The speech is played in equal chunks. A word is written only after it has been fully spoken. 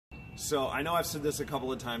So I know I've said this a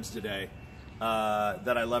couple of times today,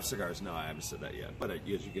 that I love cigars. No, I haven't said that yet, but as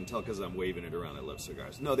you can tell because I'm waving it around, I love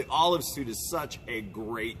cigars. No, the olive suit is such a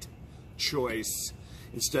great choice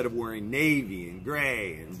instead of wearing navy and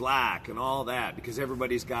gray and black and all that, because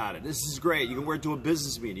everybody's got it. This is great. You can wear it to a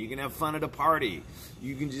business meeting. You can have fun at a party.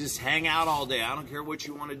 You can just hang out all day. I don't care what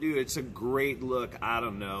you want to do. It's a great look. I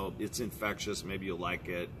don't know. It's infectious. Maybe you'll like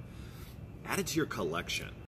it. Add it to your collection.